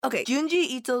Okay, Junji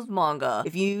Ito's manga,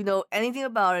 if you know anything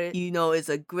about it, you know it's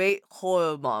a great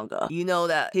horror manga. You know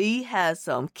that he has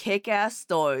some kick-ass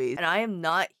stories, and I am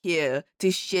not here to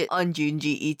shit on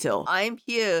Junji Ito. I am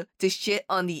here to shit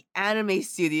on the anime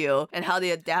studio and how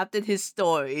they adapted his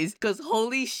stories, because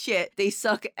holy shit, they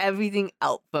suck everything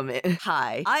out from it.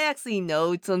 Hi, I actually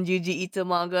know some Junji Ito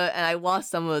manga, and I watched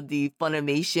some of the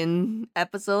Funimation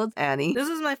episodes. Annie. This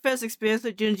is my first experience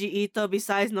with Junji Ito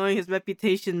besides knowing his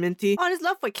reputation, Minty, on his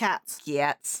love for cats.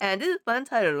 Cats. And this is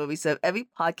FunUntitled, where we serve every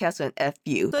podcast with an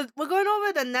FU. So we're going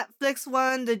over the Netflix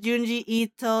one, the Junji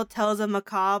Ito Tales of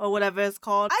Macabre, or whatever it's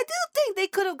called. I do think they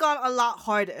could have gone a lot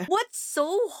harder. What's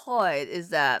so hard is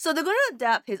that, so they're going to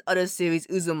adapt his other series,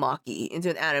 Uzumaki, into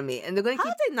an anime, and they're going to How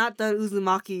have they not done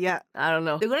Uzumaki yet? I don't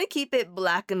know. They're going to keep it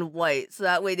black and white, so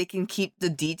that way they can keep the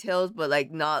details, but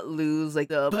like not lose like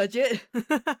the budget.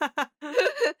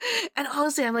 And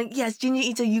honestly, I'm like, yes, Junji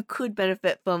Ito, you could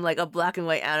benefit from like a black and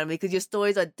white anime because your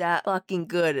stories are that fucking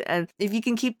good. And if you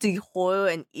can keep the horror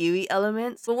and eerie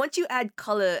elements, but once you add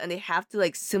color and they have to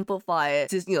like simplify it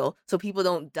to, you know, so people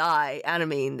don't die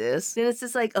animating this, then it's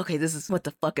just like, okay, this is what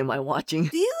the fuck am I watching?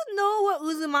 Do you know what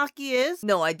Uzumaki is?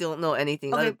 No, I don't know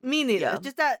anything. Okay, me neither. Yeah. It's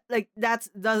just that, like, that's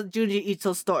the Junji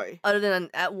Ito story. Other than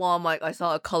at Walmart, I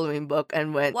saw a coloring book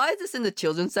and went, why is this in the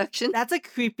children's section? That's a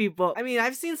creepy book. I mean,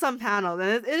 I've seen some panels and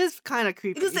it is kind of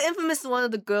creepy. Because the infamous one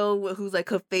of the girl who's like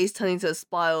her face turning into a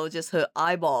spiral, just her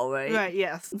eyeball, right? Right,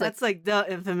 yes. That's like the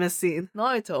infamous scene.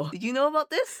 Naruto. Did you know about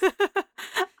this?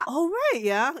 Oh, right,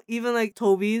 yeah. Even like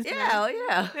Toby's. Yeah,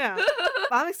 yeah. Yeah.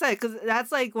 I'm excited because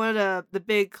that's like one of the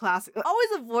big classics. I always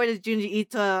avoided Junji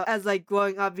Ito as like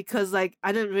growing up because like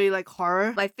I didn't really like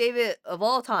horror. My favorite of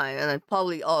all time, and then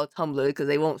probably all Tumblr because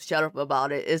they won't shut up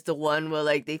about it, is the one where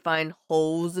like they find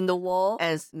holes in the wall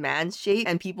and it's man shaped,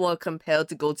 and people are compelled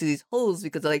to go to these holes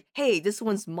because they're like, hey, this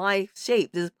one's my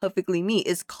shape. This is perfectly me.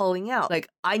 It's calling out. Like,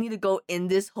 I need to go in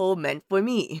this hole meant for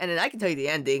me. And then I can tell you the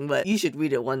ending, but you should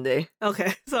read it one day.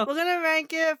 Okay, so we're gonna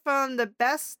rank it from the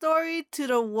best story to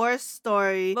the worst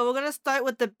story, but we're gonna start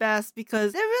with the best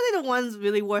because they're really the ones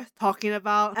really worth talking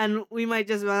about, and we might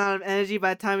just run out of energy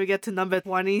by the time we get to number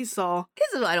 20, so...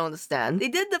 Here's what I don't understand. They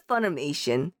did the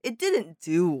Funimation. It didn't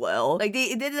do well. Like,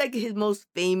 they did, like, his most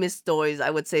famous stories, I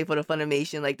would say, for the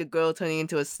Funimation, like the girl turning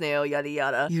into a snail, yada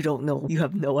yada. You don't know. You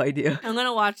have no idea. I'm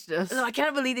gonna watch this. No, I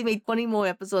can't believe they made 20 more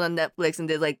episodes on Netflix and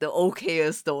did, like, the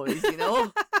okayer stories, you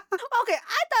know? Okay,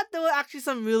 I thought there were actually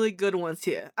some really good ones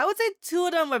here. I would say 2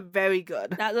 of them were very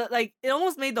good. That, like, it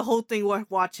almost made the whole thing worth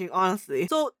watching, honestly.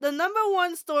 So, the number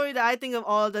 1 story that I think of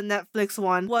all the Netflix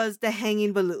one was The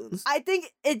Hanging Balloons. I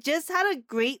think it just had a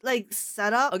great, like,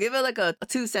 setup. I'll give it, like, a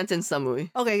 2-sentence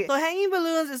summary. Okay, so Hanging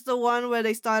Balloons is the one where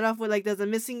they start off with, like, there's a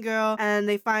missing girl, and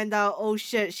they find out, oh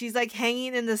shit, she's, like,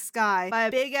 hanging in the sky by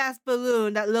a big-ass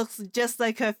balloon that looks just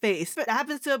like her face. That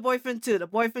happens to her boyfriend, too. The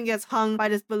boyfriend gets hung by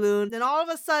this balloon. Then all of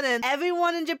a sudden,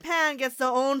 everyone in Japan gets their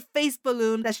own face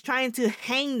balloon that's trying to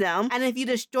hang them. And if you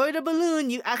destroy the balloon,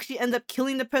 you actually end up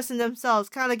killing the person themselves,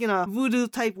 kind of like in a voodoo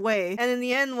type way. And in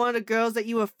the end, one of the girls that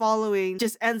you were following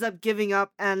just ends up giving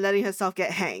up and letting herself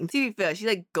get hanged. To be fair, she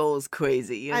like goes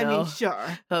crazy, you know? I mean,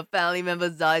 sure. Her family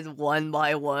members dies one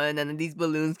by one, and then these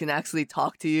balloons can actually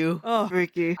talk to you. Oh,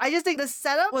 freaky. I just think the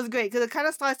setup was great because it kind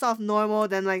of starts off normal,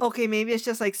 then like, okay, maybe it's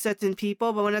just like certain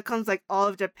people, but when it comes like all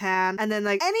of Japan, and then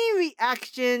like any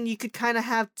reaction you could kind of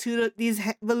have to these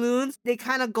balloons, they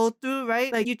kind of go through,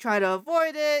 right? Like you try to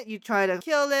avoid it, you try to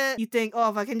kill it, you think, oh,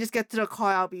 if I can just get to the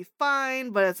car, I'll be fine,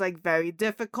 but it's like very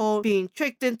difficult, being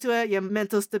tricked into it, your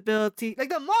mental stability. Like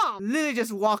the mom literally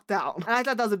just walked out. And I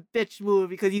thought that was a bitch move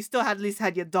because you still had at least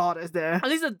had your daughters there. At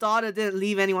least the daughter didn't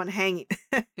leave anyone hanging.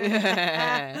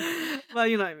 Well,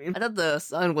 you know what I mean. I thought the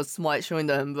son was smart showing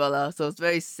the umbrella, so it's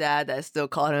very sad that it still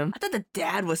caught him. I thought the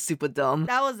dad was super dumb.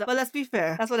 That was, but let's be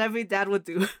fair, that's what every dad would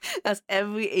do. That's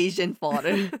every Asian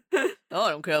father. Oh, I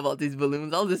don't care about these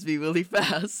balloons. I'll just be really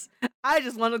fast. I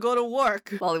just want to go to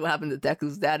work. Probably what happened to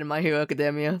Deku's dad in My Hero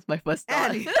Academia. It's my first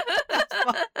thought.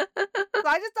 So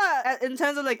I just thought, in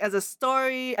terms of like as a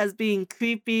story, as being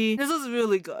creepy, this was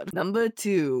really good. Number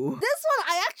 2. This one,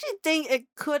 I actually think it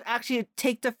could actually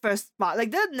take the first spot.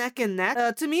 Like they're neck and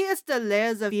neck. To me, it's the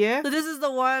Layers of Fear. So this is the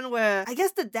one where I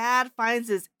guess the dad finds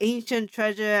this ancient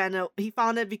treasure, and he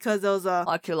found it because there was a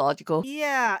archaeological.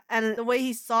 Yeah, and the way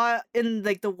he saw it in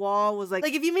like the wall was like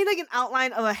if you made like an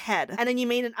outline of a head, and then you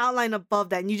made an outline above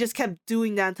that, and you just kept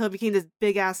doing that until it became this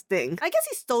big ass thing. I guess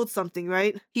he stole something,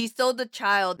 right? He stole the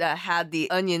child that had the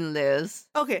onion layers.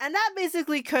 Okay, and that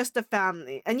basically cursed the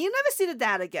family. And you never see the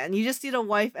dad again. You just see the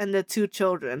wife and the 2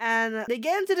 children. and they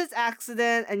get into this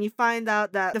accident, and you find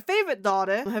out that the favorite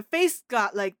daughter, her face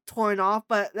got like torn off,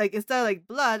 but like instead of like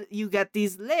blood, you get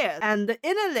these layers, and the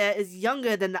inner layer is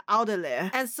younger than the outer layer.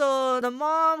 And so the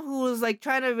mom, who was like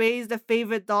trying to raise the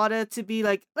favorite daughter to be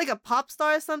like a pop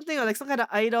star or something, or like some kind of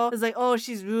idol, is like, oh,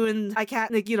 she's ruined, I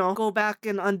can't like, go back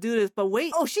and undo this. But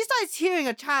wait, oh, she starts hearing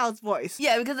a child's voice.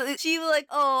 Yeah, because she was like,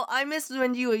 oh, I missed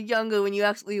when you were younger, when you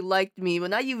actually liked me, but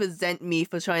now you resent me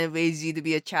for trying to raise you to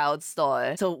be a child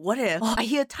star. So what if I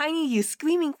hear tiny you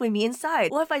screaming for me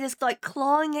inside? What if I just start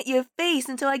clawing at your face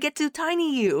until I get to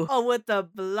tiny you? Oh, with the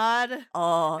blood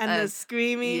and the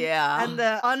screaming, yeah, and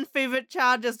the unfavorite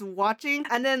child just watching.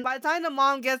 And then by the time the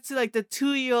mom gets to like the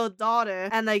 2-year-old daughter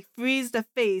and like frees the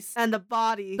face and the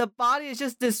body is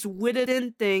just this withered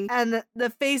in thing, and the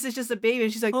face is just a baby,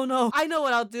 and she's like, oh no, I know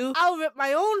what I'll do. I'll rip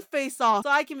my own face off so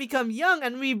I can become young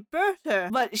and rebirth her.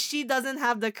 But she doesn't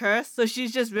have the curse, so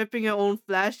she's just ripping her own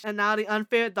flesh, and now the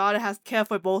unfavorite daughter has to care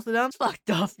for both of them. It's fucked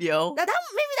up, yo. Maybe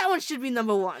that one should be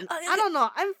number one. I don't know.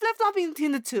 I'm flip-flopping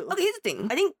between the two. Okay, here's the thing.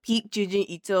 I think peak Junji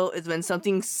Ito is when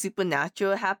something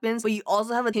supernatural happens, but you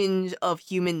also have a tinge of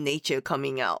human nature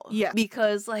coming out. Yeah.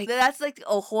 Because, like, that's like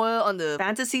a horror on the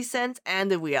fantasy sense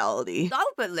and the reality. So I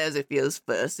would put layers of fears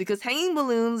first, because hanging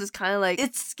balloons is kind of like,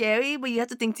 it's scary, but you have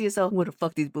to think to yourself, where the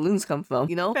fuck these balloons come from,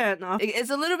 you know? Fair enough. It's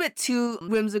a little bit too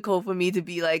whimsical for me to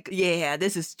be like, yeah,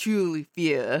 this is truly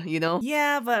fear, you know?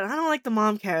 Yeah, but I don't like the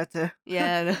mom character.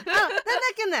 Yeah. They're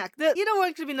neck and neck. Either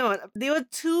one should be known. They were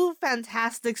two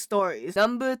fantastic stories.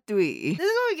 Number 3. This is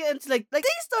where we get into like these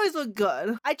stories were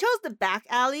good. I chose the back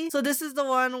alley. So this is the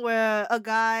one where a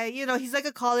guy, he's like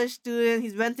a college student.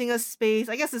 He's renting a space.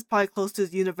 I guess it's probably close to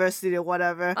his university or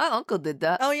whatever. My uncle did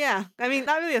that. Oh yeah. I mean,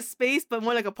 not really a space, but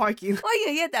more like a parking. Oh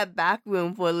yeah, he had that back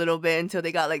room for a little bit until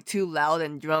they got like too loud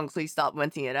and drunk, so he stopped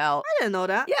renting it out. I didn't know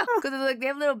that. Yeah, because like they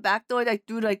have a little back door like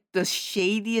through like the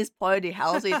shadiest part of the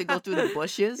house, so you have to go through the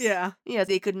bushes. Yeah. Yeah,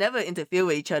 they could never interfere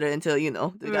with each other until, they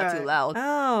got too loud.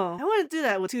 Oh, I wouldn't do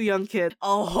that with 2 young kids.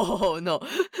 Oh, no.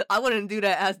 I wouldn't do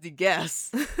that as the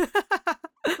guest.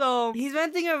 So he's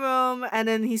renting a room, and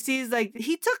then he sees like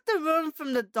he took the room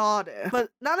from the daughter, but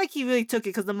not like he really took it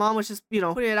because the mom was just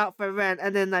putting it out for rent.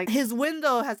 And then like his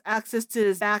window has access to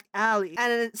this back alley,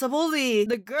 and then, supposedly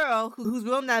the girl whose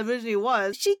room that originally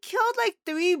was, she killed like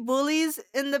 3 bullies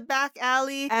in the back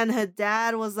alley, and her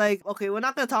dad was like, okay, we're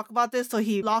not gonna talk about this, so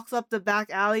he locks up the back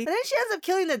alley, and then she ends up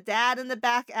killing the dad in the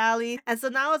back alley. And so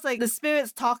now it's like the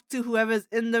spirits talk to whoever's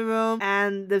in the room,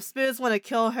 and the spirits want to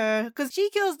kill her because she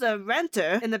kills the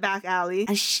renter in the back alley.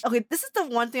 And okay, this is the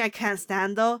one thing I can't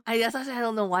stand though. I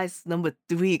don't know why it's number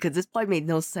 3, because this part made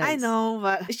no sense. I know,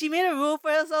 but she made a rule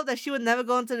for herself that she would never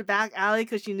go into the back alley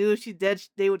because she knew if she did,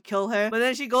 they would kill her. But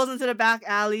then she goes into the back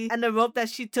alley, and the rope that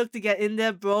she took to get in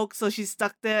there broke, so she's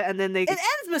stuck there, and then it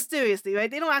ends mysteriously,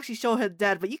 right? They don't actually show her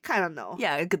dead, but you kind of know.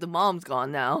 Yeah, because the mom's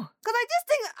gone now. Because I just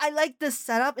think I like this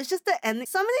setup. It's just the ending.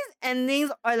 Some of these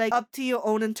endings are like up to your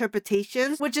own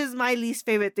interpretations, which is my least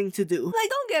favorite thing to do. Like,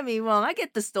 don't get me wrong, I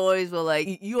get the stories where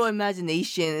like your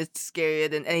imagination is scarier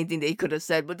than anything they could have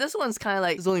said, but this one's kind of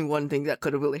like there's only one thing that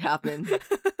could have really happened.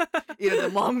 Either the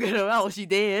mom got her out or she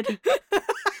did.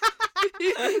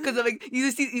 Because like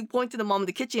you point to the mom in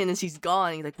the kitchen and she's gone,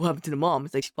 and you're like, what happened to the mom?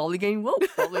 It's like, she's probably getting woke.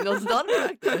 Probably knows the daughter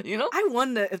back there, I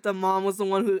wonder if the mom was the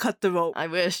one who cut the rope. I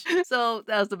wish. So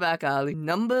that was the back alley.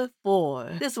 Number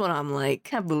 4. This one I'm like,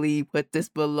 can't believe put this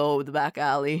below the back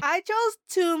alley. I chose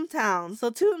Toontown.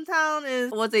 So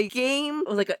Toontown was a game, it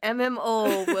was like an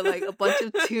MMO with like a bunch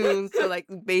of tunes so like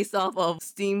based off of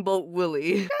Steamboat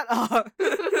Willie. Shut up.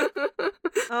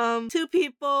 2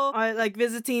 people are like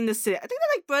visiting the city. I think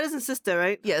they're like brothers and sisters,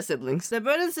 right? Yeah, siblings. The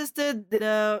brother and sister,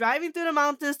 they're driving through the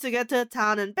mountains to get to a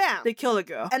town, and bam, they kill a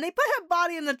girl. And they put her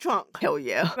body in the trunk. Hell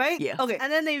yeah. Right? Yeah. Okay,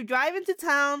 and then they drive into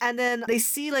town, and then they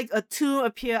see like a tomb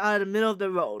appear out of the middle of the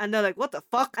road. And they're like, what the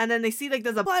fuck? And then they see like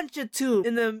there's a bunch of tombs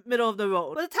in the middle of the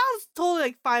road. But the town's totally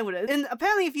like fine with it. And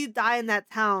apparently if you die in that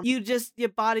town, your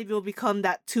body will become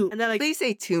that tomb. And they're like, please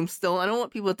say tombstone. I don't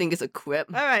want people to think it's a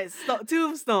crypt. Alright,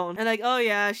 tombstone. And like, oh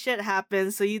yeah, shit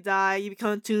happens. So you die, you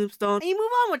become a tombstone, and you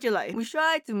move on with your life. We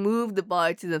tried to move the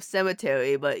body to the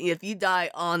cemetery, but if you die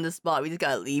on the spot, we just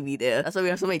gotta leave you there. That's why we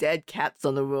have so many dead cats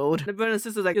on the road. The brother and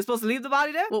sister's like, you're supposed to leave the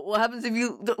body there? What happens if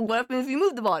you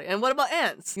move the body? And what about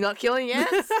ants? You're not killing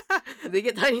ants? Do they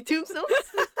get tiny tombstones?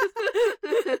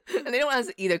 And they don't don't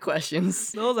answer either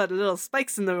questions. Those are the little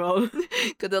spikes in the road.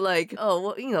 Because they're like,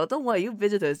 oh, well, don't worry, you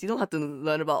visitors, you don't have to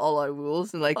learn about all our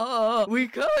rules. And like, oh, we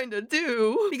kind of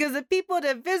do. Because the people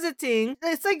they're visiting,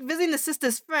 it's like visiting the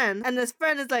sister's friend, and this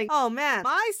friend is like, oh man,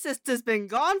 my sister's been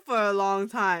gone for a long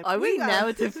time. Are we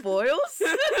narrative foils?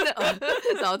 No,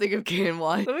 that's how I think of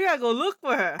KNY. So we gotta go look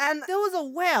for her. And there was a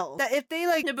well that if they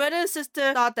the brother and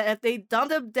sister thought that if they dumped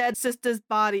the dead sister's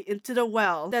body into the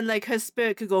well, then her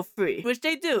spirit could go free. Which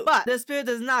they do. But the spirit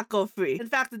does not go free. In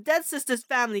fact, the dead sister's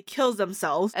family kills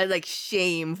themselves. And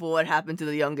shame for what happened to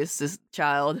the youngest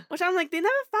child. Which I'm like, they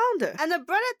never found her. And the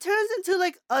brother turns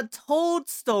into a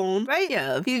toadstone, right?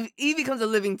 Yeah, he becomes a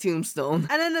living tombstone.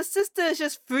 And then the sister is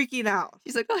just freaking out.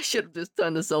 She's like, I should have just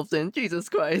turned herself in. Jesus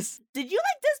Christ. Did you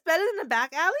like this better than the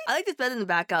back alley? I like this better than the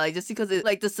back alley just because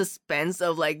it's the suspense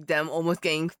of them almost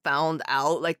getting found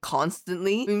out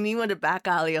constantly. When we went to back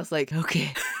alley, I was like,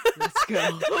 okay, let's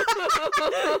go.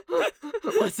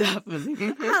 What's happening?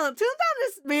 I don't know, Toontown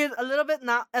just made a little bit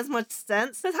not as much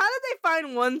sense. Because how did they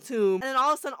find one tomb and then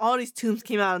all of a sudden all these tombs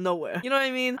came out of nowhere? You know what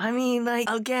I mean? I mean,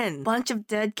 again, bunch of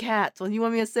dead cats. What do you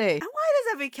want me to say? And why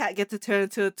does every cat get to turn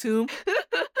into a tomb?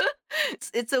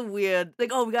 It's a weird,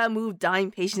 oh, we gotta move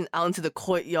dying patients out into the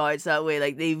courtyard so that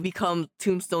way, they become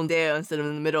tombstone there instead of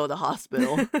in the middle of the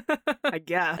hospital. I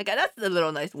guess. That's a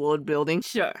little nice world building.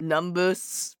 Sure. Number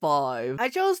 5. I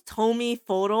chose Tomi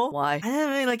Photo. Why? I didn't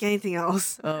really like anything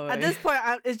else. Oh, right. At this point,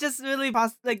 it's just really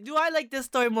do I like this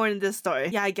story more than this story?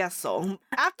 Yeah, I guess so.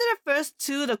 After the first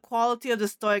 2, the quality of the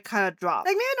story kind of dropped.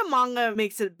 Maybe the manga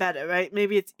makes it better, right?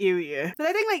 Maybe it's eerier. But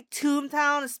I think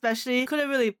Toontown especially could have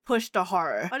really pushed the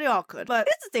horror. Or they all could. But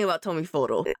here's the thing about Tomi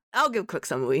Photo. I'll give a quick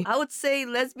summary. I would say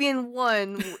Lesbian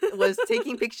 1 was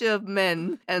taking picture of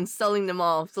men and selling them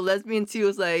off. So Lesbian 2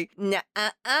 was like, nah,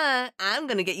 I'm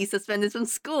gonna get you suspended from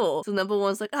school. So number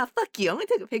 1's like, fuck you. I'm gonna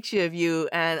take a picture of you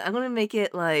and I'm gonna make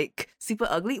it super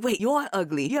ugly. Wait, you're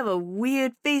ugly. You have a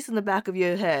weird face in the back of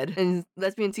your head. And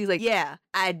Lesbian 2's like, yeah,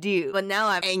 I do. But now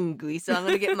I'm angry. So I'm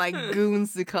gonna get my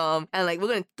goons to come and we're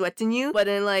gonna threaten you. But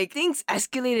then things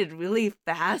escalated really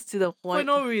fast to the point. for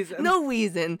no reason. No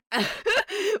reason.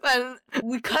 And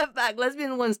we cut back.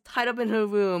 Lesbian 1's tied up in her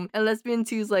room, and Lesbian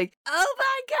 2's like, oh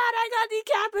my god, I got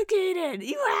decapitated.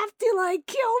 You have to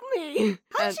kill me.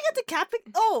 How did she get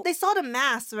decapitated? Oh, they saw the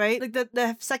mask, right?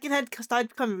 The second head started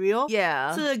to become real.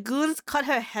 Yeah. So the goons cut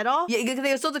her head off. Yeah, because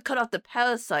they were supposed to cut off the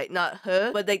parasite, not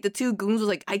her. But the 2 goons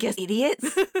was I guess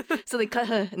idiots. So they cut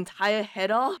her entire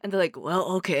head off, and they're like, well,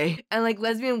 okay. And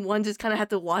Lesbian 1 just kind of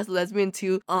had to watch Lesbian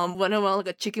 2 run around like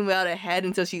a chicken without a head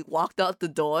until she walked out the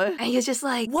door. And he was just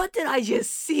what did I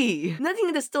just see? Nothing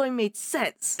in the story made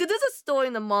sense. Because there's a story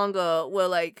in the manga where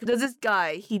there's this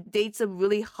guy, he dates a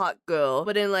really hot girl,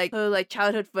 but then her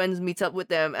childhood friends meets up with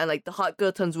them and the hot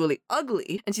girl turns really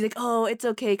ugly. And she's like, oh, it's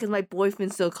okay because my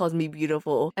boyfriend still calls me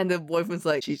beautiful. And the boyfriend's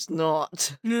like, she's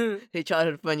not. Hey,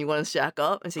 childhood friend, you want to shack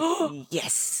up? And she's like,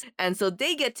 yes. And so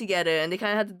they get together and they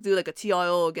kind of have to do a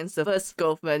TRO against the first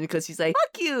girlfriend because she's like,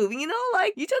 fuck you,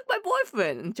 you took my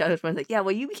boyfriend. And childhood friend's like, yeah,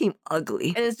 well, you became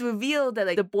ugly. And it's revealed that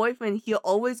the boyfriend, he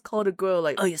always called a girl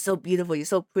oh, you're so beautiful, you're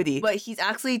so pretty. But he's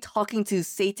actually talking to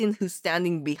Satan who's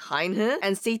standing behind her,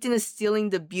 and Satan is stealing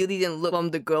the beauty and look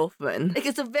from the girlfriend.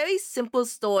 It's a very simple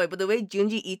story, but the way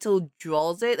Junji Ito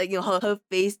draws it, her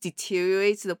face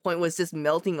deteriorates to the point where it's just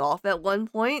melting off at one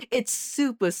point. It's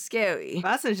super scary.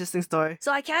 That's an interesting story.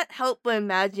 So I can't help but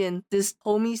imagine this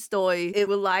Tomi story, it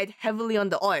relied heavily on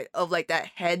the art of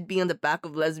that head being on the back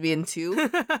of Lesbian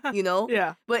 2,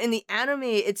 Yeah. But in the anime,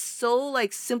 it's so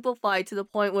simplified to the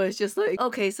point where it's just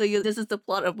okay, so this is the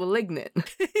plot of Malignant.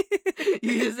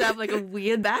 You just have a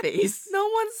weird back face. No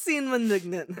one's seen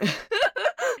Malignant.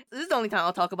 This is the only time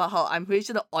I'll talk about how I'm pretty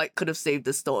sure the art could have saved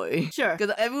the story. Sure.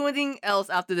 Because everything else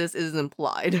after this is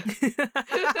implied.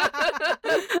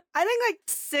 I think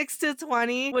 6 to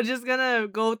 20, we're just gonna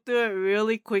go through it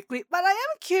really quickly. But I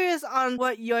am curious on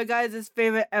what your guys'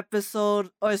 favorite episode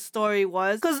or story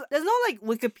was. Because there's no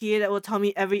Wikipedia that will tell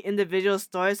me every individual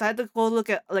story. So I had to go look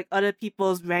at other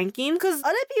people's ranking. Because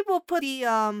other people put the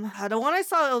one I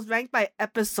saw, it was ranked by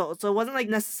episode. So it wasn't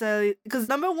necessarily, because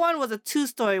number 1 was a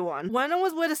 2-story one. One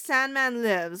was where the Sandman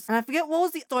lives. And I forget what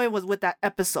was the story was with that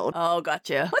episode. Oh,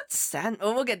 gotcha. What's Sand?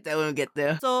 Oh, we'll get there when we get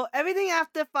there. So everything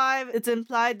after 5, it's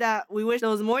implied that we wish there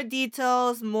was more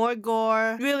details, more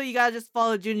gore. Really, you gotta just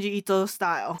follow Junji Ito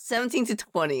style. 17 to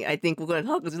 20, I think we're gonna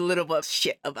talk a little bit of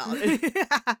shit about it.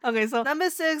 Okay, so number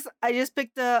 6, I just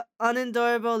picked the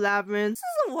Unendurable Labyrinth. This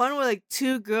is the one where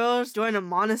 2 girls join a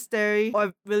monastery,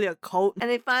 or really a cult. And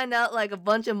they find out a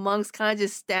bunch of monks kind of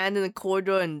just stand in the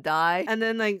corridor and die. And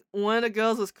then one of the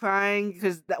girls was crying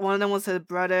because one of them was her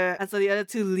brother, and so the other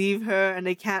two leave her and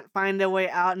they can't find their way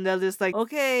out, and they're just like,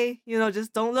 okay,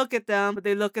 just don't look at them. But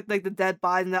they look at like the dead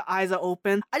body and their eyes are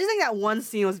open. I just think that one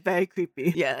scene was very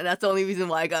creepy. Yeah, and that's the only reason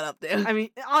why I got up there. I mean,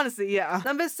 honestly, yeah.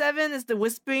 Number 7 is the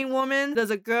whispering woman.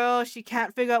 There's a girl, she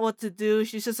can't figure out what to do.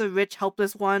 She's just a rich,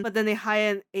 helpless one. But then they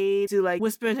hire an aide to like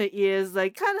whisper in her ears,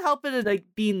 like kind of help her to like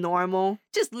be normal.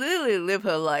 Just literally live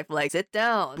her life, like sit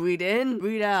down, breathe in,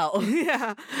 breathe out.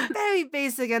 Yeah, very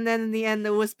basic. And then in the end,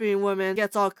 the whispering woman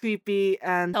gets all creepy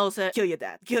and tells her, kill your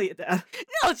dad, kill your dad.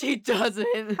 No, she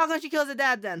doesn't. How come she kills her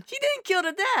dad then? She didn't kill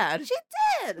the dad. She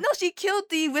did. No, she killed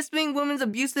the whispering woman's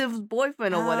abusive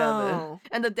boyfriend or whatever. Oh.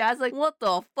 And the dad's like, what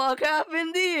the fuck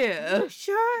happened here? You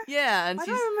sure? Yeah, and I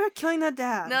she's... don't remember her killing her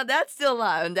dad. Now that's still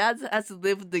alive, and dad has to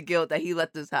live with the guilt that he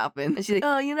let this happen. And she's like,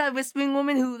 oh, you know that whispering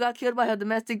woman who got killed by her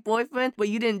domestic boyfriend, but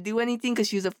you didn't do anything because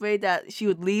she was afraid that she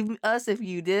would leave us if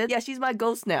you did? Yeah, she's my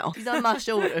ghost now. She's on my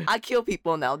shoulder. I kill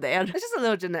people now, Dad. It's just a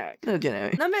little generic. No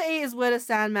generic. Number 8 is Where the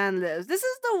Sandman Lives. This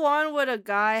is the one where the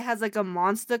guy has like a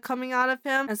monster coming out of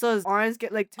him, and so his arms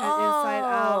get like turned inside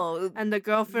out. And the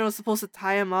girlfriend was supposed to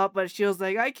tie him up, but she was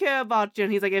like, I care about you.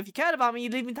 And he's like, if you cared about me,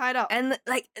 you'd leave me tied up. And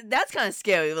like that's kind of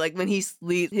scary. Like when he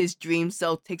sleeps, his dream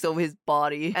self takes over his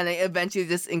body, and it eventually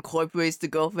just incorporates the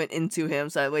girlfriend into him,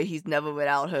 so that way he's never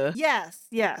without her. Yes.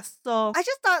 So I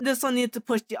just thought this one needed to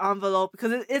push the envelope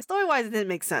because it story-wise it didn't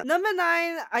make sense. Number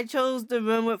 9, I chose The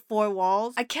Room with Four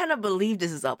Walls. I cannot believe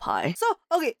this is up high. So,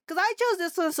 okay, because I chose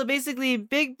this one, so basically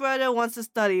big brother wants to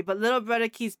study, but little brother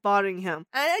keeps bothering him.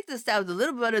 I like to establish the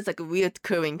little brother is like a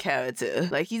reoccurring character.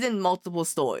 Like he's in multiple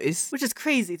stories. Which is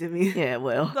crazy to me. Yeah,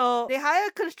 well. So they hire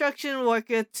a construction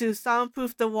worker to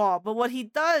soundproof the wall, but what he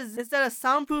does, instead of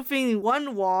soundproofing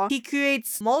one wall, he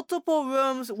creates multiple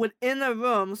rooms within a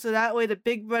room, so that way the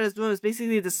big brother's room is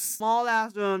basically the small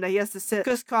ass room that he has to sit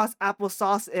crisscross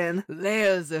applesauce in.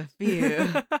 Layers of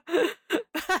fear.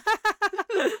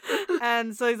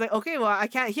 And so he's like, okay, well, I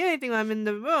can't hear anything when I'm in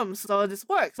the room, so this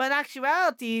works. But in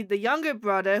actuality, the younger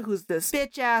brother, who's this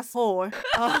bitch-ass whore,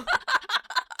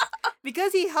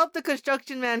 because he helped the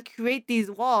construction man create these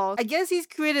walls, I guess he's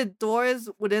created doors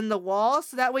within the walls,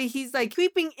 so that way he's like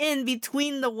creeping in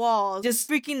between the walls, just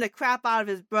freaking the crap out of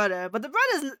his brother. But the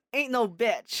brother ain't no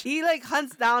bitch. He like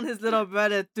hunts down his little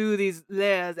brother through these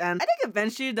layers, and I think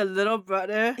eventually the little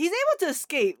brother, he's able to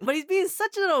escape, but he's being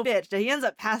such a little bitch that he ends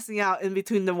up passing out in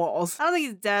between the walls. I don't think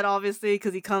he's dead, obviously,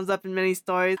 because he comes up in many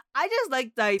stories. I just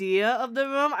like the idea of the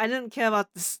room. I didn't care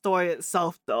about the story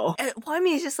itself, though. And I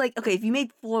mean, it's just like, okay, if you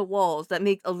made 4 walls, that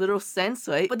makes a little sense,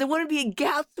 right? But there wouldn't be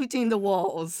gaps between the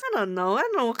walls. I don't know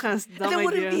what kind of dumb And there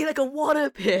wouldn't be like a water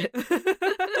pit.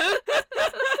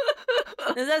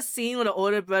 There's that scene where the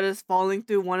older brother's falling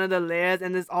through one of the layers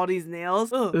and there's all these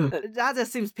nails. Ugh. That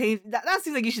just seems painful. That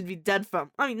seems like you should be dead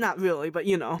from. I mean, not really, but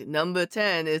you know. Number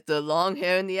 10 is the long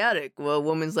hair in the attic, where a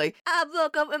woman's like, I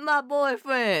broke up with my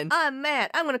boyfriend. I'm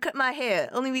mad. I'm gonna cut my hair.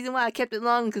 Only reason why I kept it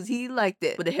long because he liked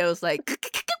it. But the hair was like...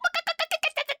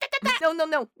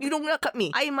 No, you don't not cut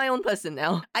me. I am my own person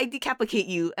now. I decapitate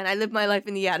you, and I live my life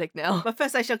in the attic now. But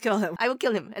first I shall kill him. I will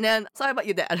kill him, and then, sorry about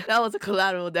your dad. That was a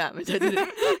collateral damage. I didn't.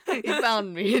 He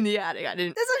found me in the attic. I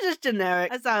didn't. This was just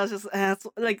generic. I thought it was just,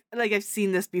 like I've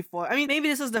seen this before. I mean, maybe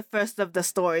this was the first of the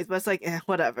stories, but it's like,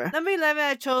 whatever. Number 11,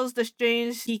 I chose The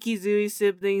Strange Hikizui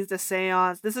Siblings, The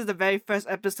Seance. This is the very first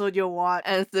episode you'll watch.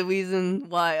 And it's the reason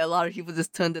why a lot of people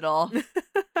just turned it off.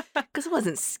 Because it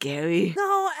wasn't scary.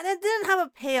 No, and it didn't have a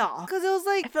payoff. Because it was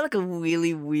like... I felt like a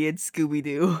really weird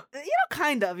Scooby-Doo.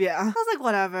 Kind of, yeah. I was like,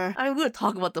 whatever. I mean, we're gonna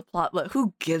talk about the plot, but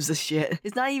who gives a shit?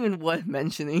 It's not even worth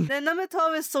mentioning. Then number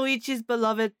 12 is Soichi's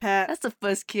beloved pet. That's the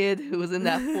first kid who was in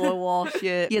that 4-wall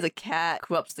shit. He has a cat,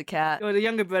 corrupts the cat. Or the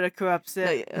younger brother corrupts it.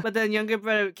 Oh, yeah. But then younger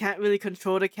brother can't really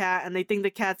control the cat, and they think the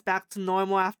cat's back to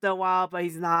normal after a while, but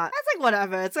he's not. That's like,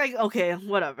 whatever. It's like, okay,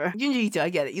 whatever. Junji, I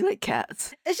get it. You like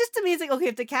cats. It's just to me, it's like, okay,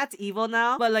 if the cat's evil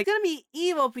now, but like, it's gonna be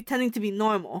evil pretending to be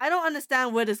normal. I don't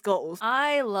understand where this goes.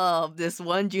 I love this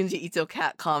one Junji Ito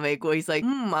cat comic where he's like,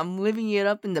 I'm living it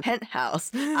up in the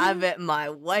penthouse. I bet my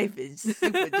wife is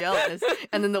super jealous.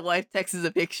 And then the wife texts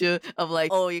a picture of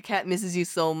like, oh, your cat misses you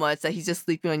so much that he's just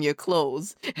sleeping on your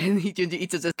clothes. And Junji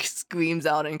Ito just screams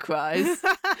out and cries.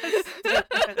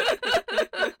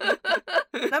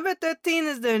 Number 13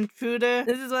 is The Intruder.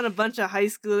 This is when a bunch of high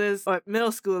schoolers or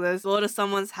middle schoolers go to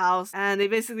someone's house and they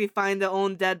basically find their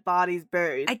own dead bodies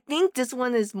buried. I think this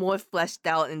one is more fleshed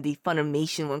out in the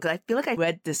Funimation one because I feel like I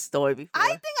read this story before. I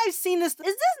think I've seen this. Is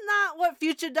this not what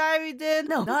Future Diary did?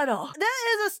 No, not at all.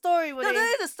 There is a story where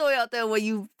there is a story out there where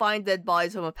you find dead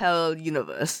bodies from a parallel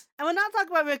universe. And we're not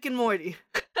talking about Rick and Morty.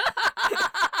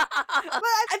 But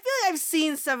I feel like I've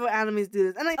seen several animes do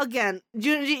this. And like, again,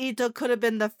 Junji Ito could have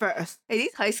been the first. Hey,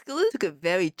 these high schoolers took it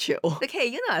very chill. Like, hey,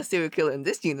 you're not a serial killer in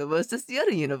this universe, that's the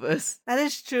other universe. That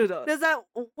is true though. There's that,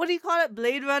 what do you call it,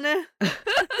 Blade Runner?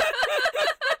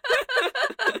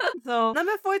 So,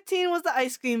 number 14 was the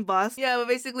ice cream bus. Yeah, but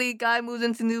basically, guy moves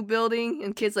into new building,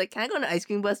 and kid's like, can I go on an ice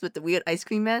cream bus with the weird ice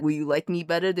cream man? Will you like me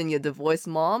better than your divorced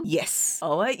mom? Yes.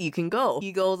 Alright, you can go.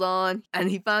 He goes on,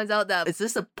 and he finds out that it's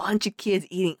just a bunch of kids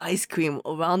eating ice cream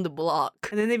around the block.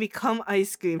 And then they become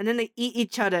ice cream. And then they eat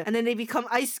each other. And then they become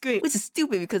ice cream. Which is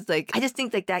stupid because, like, I just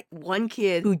think, like, that one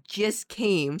kid who just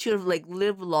came should have, like,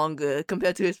 lived longer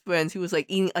compared to his friends who was, like,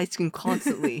 eating ice cream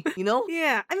constantly, you know?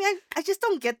 Yeah. I mean, I just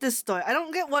don't get this story. I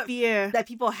don't get what fear that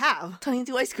people have. Turning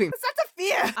into ice cream. It's not the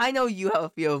fear. I know you have a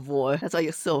fear of war. That's why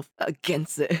you're so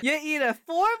against it. You're either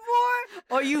for war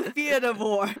or you fear the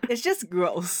war. It's just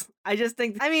gross. I just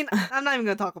think, I mean, I'm not even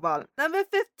gonna talk about it. Number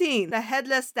 15, the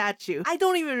headless statue. I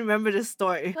don't even remember this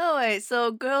story. Oh wait,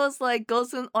 so girls like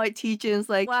goes to an art teacher and's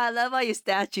like, wow, I love all your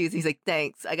statues. He's like,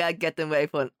 thanks, I gotta get them ready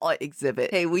for an art exhibit.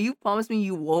 Hey, will you promise me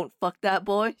you won't fuck that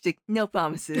boy? She's like, no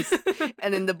promises.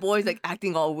 And then the boy's like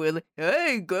acting all weird, like,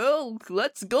 hey girl,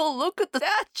 let's go look at the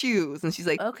statues. And she's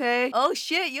like, okay. Oh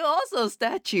shit, you're also a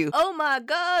statue. Oh my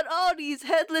god, all these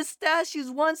headless statues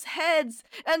once heads,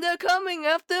 and they're coming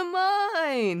after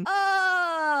mine.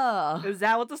 Ah! Is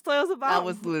that what the story was about? That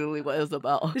was literally what it was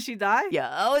about. Did she die?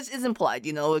 Yeah, it's implied,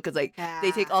 you know, because like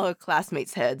they take all her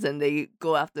classmates' heads and they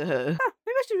go after her. Huh,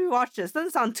 maybe I should rewatch this.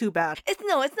 Doesn't sound too bad. It's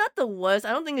not the worst.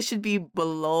 I don't think it should be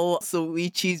below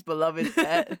Soichi's beloved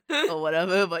pet or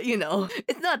whatever, but you know,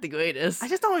 it's not the greatest. I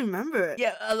just don't remember it.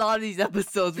 Yeah, a lot of these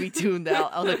episodes we tuned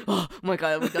out. I was like, oh my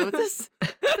god, are we done with this?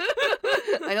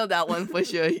 I know that one for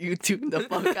sure. You tuned the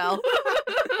fuck out.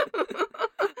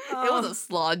 It was a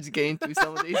slodge game through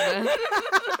some of these, man.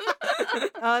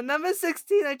 Number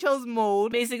 16, I chose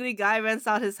mold. Basically, guy rents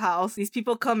out his house. These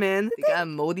people come in. They got a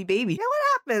moldy baby. Yeah, what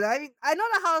happened? I mean, I know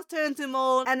the house turned into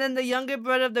mold, and then the younger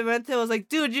brother of the renter was like,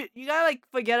 dude, you gotta like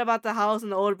forget about the house,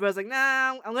 and the older brother's like,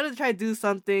 nah, I'm gonna try to do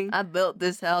something. I built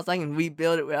this house, I can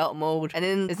rebuild it without mold. And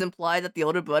then it's implied that the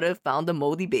older brother found a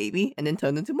moldy baby and then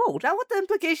turned into mold. Is that what the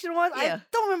implication was? Yeah. I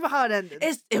don't remember how it ended.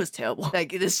 It was terrible.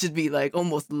 Like, this should be like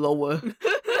almost lower.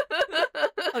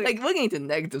 Okay. Like, we're getting to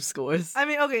negative scores. I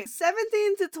mean, okay,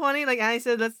 17 to 20, like Annie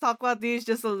said, let's talk about these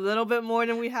just a little bit more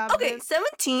than we have Okay, been.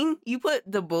 17, you put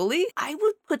the bully. I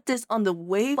would put this on the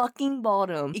way fucking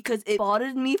bottom because it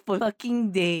bothered me for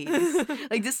fucking days.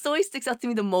 Like, this story sticks out to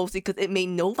me the most because it made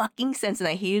no fucking sense and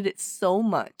I hated it so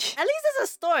much. At least it's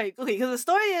a story. Okay, because the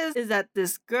story is that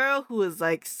this girl who was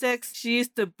like 6, she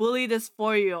used to bully this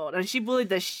 4-year-old and she bullied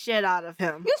the shit out of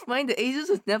him. You find the ages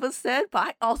was never said, but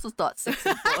I also thought 6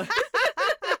 and 4.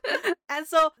 And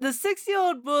so the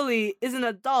 6-year-old bully is an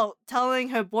adult telling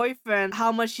her boyfriend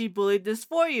how much she bullied this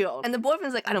 4-year-old. And the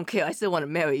boyfriend's like, I don't care, I still want to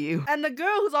marry you. And the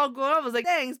girl who's all grown up was like,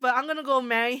 thanks, but I'm gonna go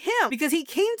marry him because he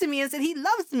came to me and said he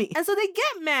loves me. And so they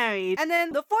get married. And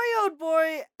then the 4-year-old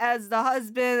boy, as the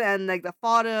husband and like the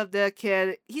father of their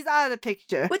kid, he's out of the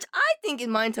picture. Which I think, in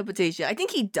my interpretation, I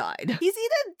think he died. He's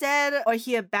either dead or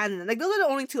he abandoned. Like, those are the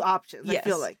only two options, I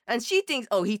feel like. And she thinks,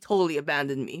 oh, he totally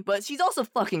abandoned me. But she's also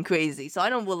fucking crazy, so I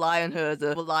don't rely on her as a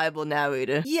reliable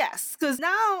narrator. Yes, because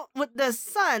now with the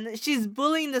son, she's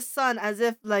bullying the son as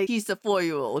if like He's a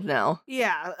 4-year-old now.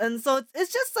 yeah, and so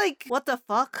it's just like, what the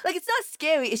fuck? Like, it's not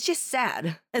scary, it's just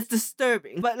sad. It's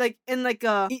disturbing, but like in like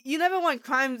a you never want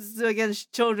crimes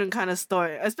against children kind of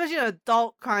story, especially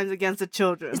adult crimes against the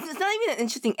children. It's not even an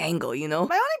interesting angle, you know?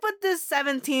 But I only put this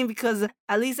 17 because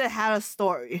at least it had a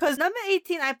story. Because number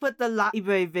 18, I put the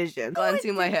Library Vision. Got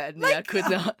into my head. Yeah, I could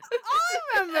not. All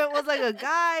I remember was like a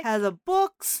guy has a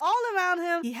books all around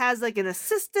him. He has like an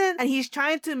assistant and he's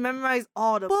trying to memorize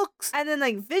all the books. And then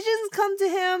like visions come to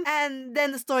him and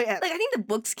then the story ends. Like, I think the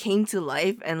books came to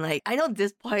life and like, I know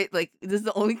this part, like, this is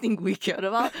the only thing we cared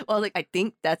about. Well, like, I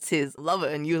think that's his lover.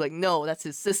 And you're like, no, that's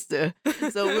his sister.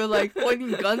 So we're like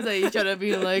pointing guns at each other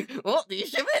being like, well, do you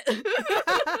ship it?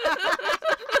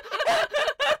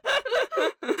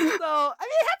 So, I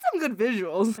mean, it had some good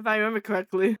visuals, if I remember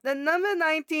correctly. Then number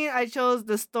 19, I chose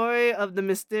the story of the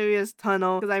mysterious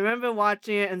tunnel, because I remember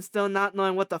watching it and still not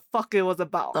knowing what the fuck it was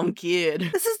about. Some kid.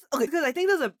 This is, okay, because I think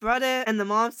there's a brother and the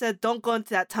mom said, don't go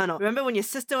into that tunnel. Remember when your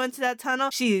sister went to that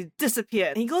tunnel? She disappeared.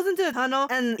 And he goes into the tunnel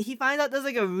and he finds out there's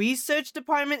like a research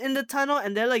department in the tunnel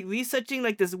and they're like researching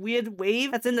like this weird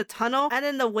wave that's in the tunnel. And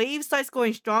then the wave starts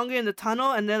going stronger in the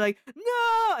tunnel and they're like,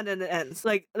 no! And then it ends.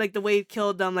 Like the wave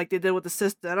killed them like they did with the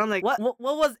sister. And I'm like, like, what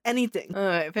was anything?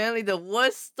 Alright, apparently the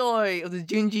worst story of the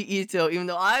Junji Ito, even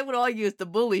though I would argue the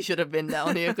bully should have been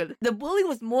down here, because the bully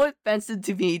was more offensive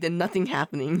to me than nothing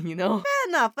happening, you know? Fair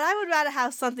enough, but I would rather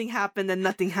have something happen than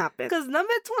nothing happen. Because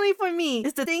number 20 for me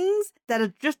is the things that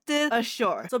have drifted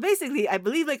ashore. So basically, I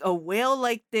believe like a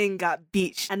whale-like thing got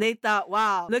beached, and they thought,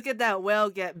 wow, look at that whale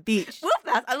get beached. Real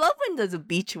fast, I love when there's a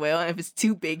beach whale, and if it's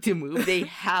too big to move, they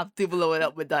have to blow it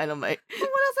up with dynamite. But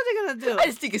what else are they gonna do? I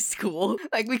just think it's cool.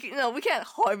 Like, we can't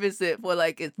harvest it for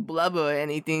like its blubber or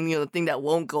anything, the thing that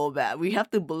won't go bad. We have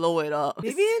to blow it up.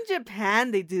 Maybe in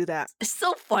Japan they do that. It's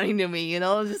so funny to me,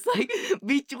 just like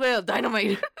beach whale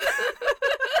dynamite.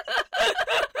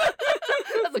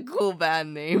 That's a cool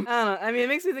band name. I don't know. I mean, it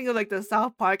makes me think of like the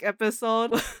South Park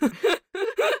episode.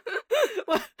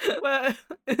 where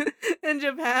in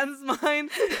Japan's mind,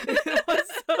 it was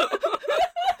so...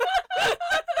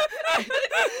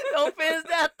 Don't finish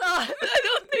that thought. I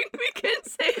don't think we can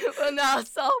say it. But now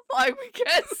South Park, we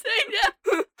can't say that.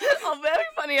 A very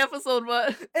funny episode,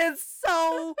 but it's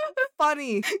so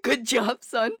funny. Good job,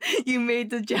 son. You made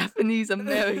the Japanese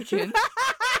American.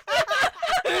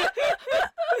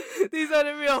 These are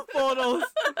the real photos.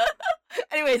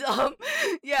 Anyways,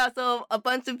 yeah, so a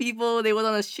bunch of people, they were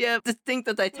on a ship to sink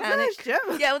the Titanic. Was that a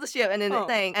ship? Yeah, it was a ship, and then it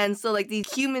sank. And so, like,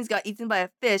 these humans got eaten by a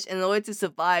fish, and in order to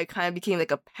survive, kind of became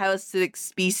like a parasitic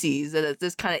species that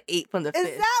just kind of ate from the fish.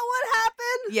 Is that what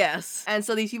happened? Yes. And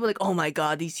so these people are like, oh my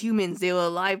god, these humans, they were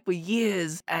alive for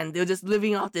years, and they were just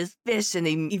living off this fish, and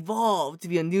they evolved to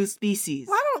be a new species.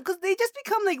 Well, I don't know, because they just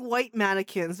become like white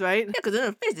mannequins, right? Yeah, because they're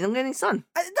in a fish, they don't get any sun.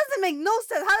 It doesn't make no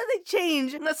sense. How did they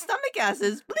change? And the stomach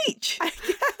acid is bleach. I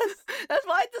guess. That's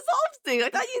why it dissolves things. I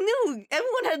thought you knew.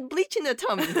 Everyone had bleach in their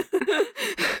tummy.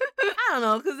 I don't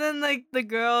know, because then, like, the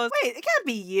girls... Wait, it can't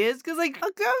be years, because, like,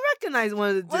 a girl recognized one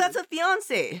of the dudes. Well, that's a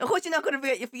fiance. Of course you're not going to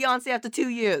forget your fiance after 2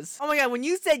 years. Oh my god, when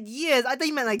you said years, I thought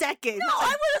you meant, like, decades. No, I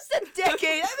would have said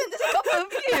decade. I meant just a couple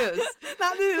of years.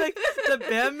 Not really, like, the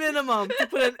bare minimum to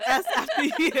put an S after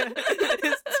year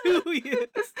is 2 years.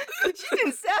 She's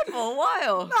been sad for a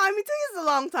while. No, I mean, 2 years is a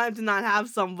long time to not have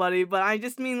somebody, but I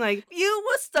just mean, like... You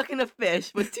were stuck in a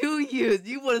fish for 2 years.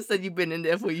 You would have said you've been in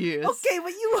there for years. Okay,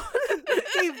 but you wouldn't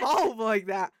evolve like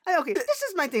that. Okay, this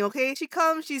is my thing, okay? She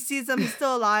comes, she sees him, he's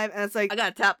still alive, and it's like... I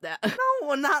gotta tap that. No,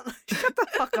 we're not. Shut the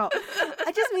fuck up.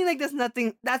 I just mean, like, there's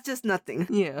nothing. That's just nothing.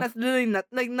 Yeah. That's literally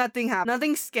nothing happened.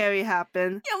 Nothing scary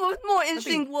happened. Yeah, well, it's more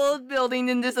interesting world building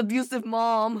than this abusive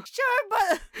mom. Sure,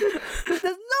 but there's no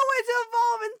way to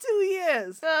evolve in 2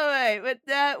 years. Alright, with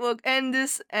that, we'll end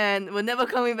this, and we're never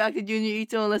coming back to Junji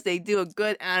Ito unless they do a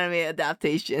good anime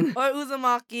adaptation. Or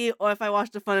Uzumaki, or if I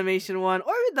watch the Funimation one,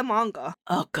 or read the manga.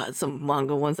 Oh god, some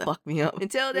manga ones that fuck me up.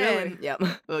 Until then, Really? yep.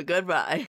 Well, goodbye.